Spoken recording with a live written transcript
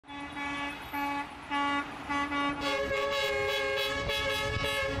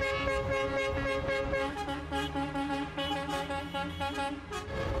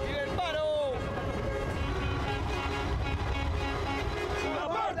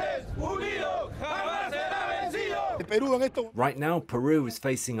Right now, Peru is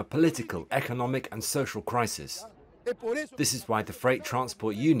facing a political, economic and social crisis. This is why the Freight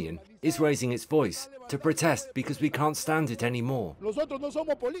Transport Union is raising its voice to protest, because we can't stand it anymore.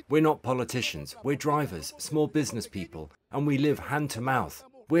 We're not politicians, we're drivers, small business people, and we live hand to mouth.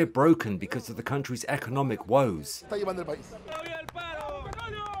 We're broken because of the country's economic woes.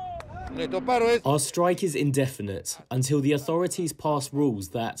 Our strike is indefinite until the authorities pass rules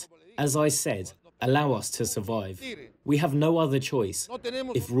that, as I said, allow us to survive. We have no other choice.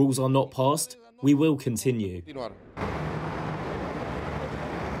 If rules are not passed, we will continue.